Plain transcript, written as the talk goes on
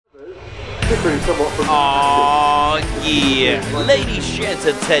Oh yeah, ladies, gents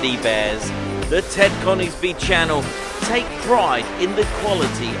and teddy bears, the Ted Coningsby channel take pride in the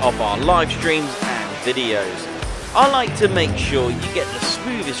quality of our live streams and videos. I like to make sure you get the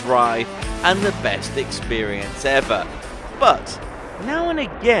smoothest ride and the best experience ever. But now and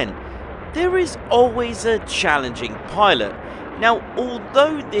again, there is always a challenging pilot. Now,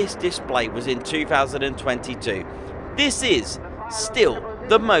 although this display was in 2022, this is still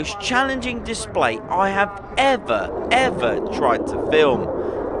the most challenging display I have ever tried to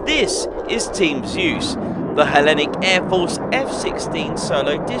film. This is Team Zeus, the Hellenic Air Force F-16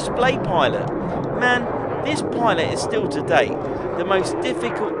 solo display pilot. Man, this pilot is still to date the most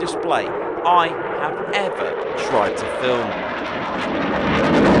difficult display I have ever tried to film.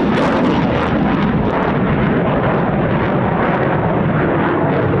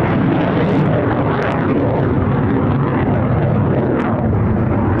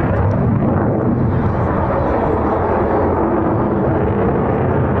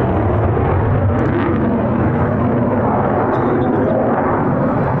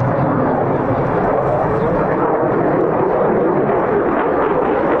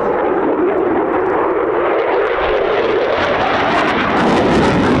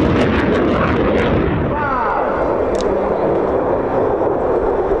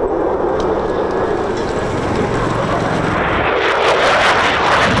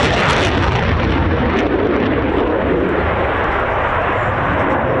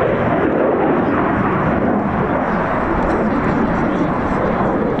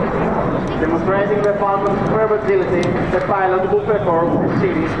 Demonstrating the pilot's versatility, the pilot will perform a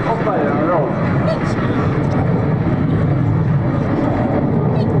series of fire rolls.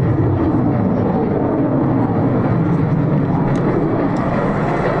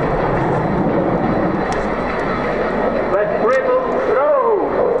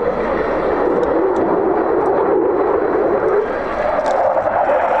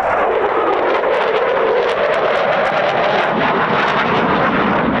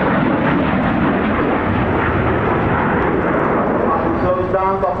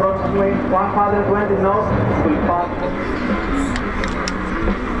 Down to approximately 120 knots, we pass.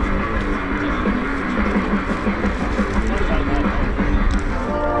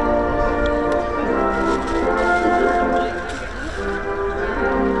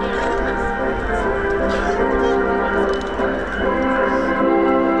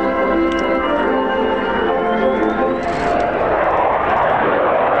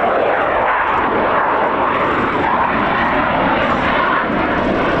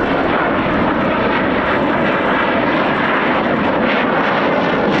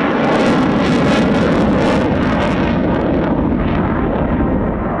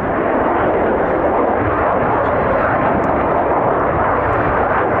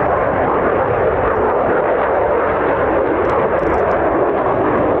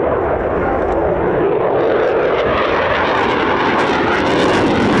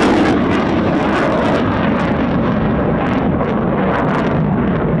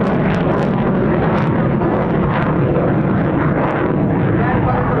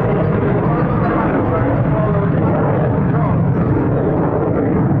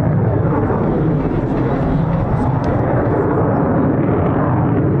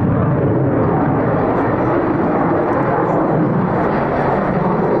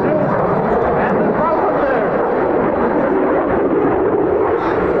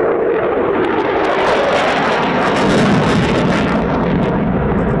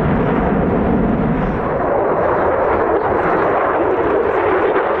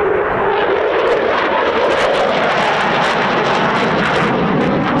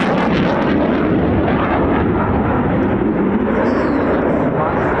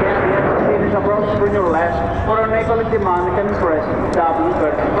 For an equally demanding and impressive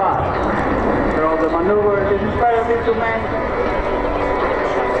W35. Throughout the maneuver, it is imperative to maintain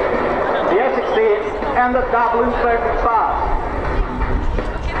the F-16 and the W35.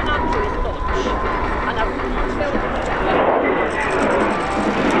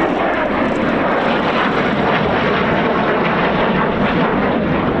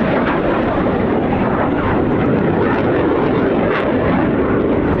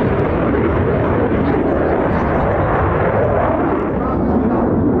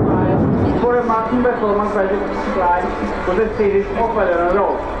 Performance by the flight with a series of fire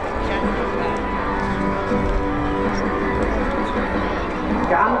rolls.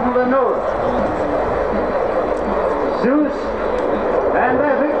 Gun from the north. Zeus and the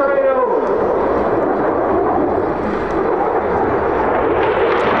victory roll.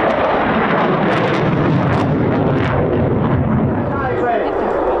 Nice way.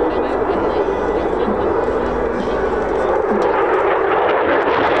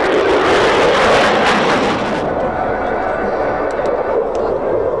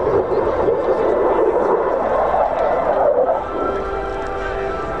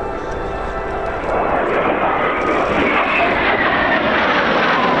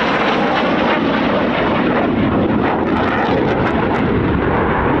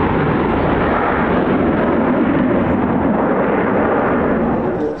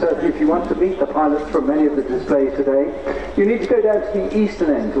 if you want to meet the pilots from many of the displays today, you need to go down to the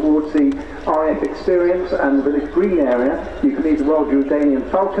eastern end towards the RAF Experience and the Village Green area. You can meet the Royal Jordanian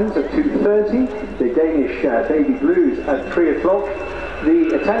Falcons at 2:30, the Danish Baby Blues at 3 o'clock,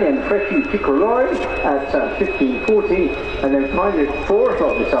 the Italian Frecci Piccolori at 15:40, and then finally at 4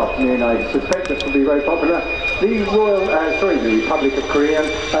 o'clock this afternoon, I suspect this will be very popular, the the Republic of Korea,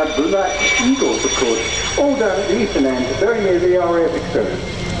 Black Eagles, of course, all down at the eastern end, very near the RAF Experience.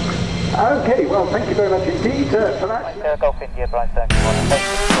 Okay, well, thank you very much indeed for that. Golf India, Brian Stone,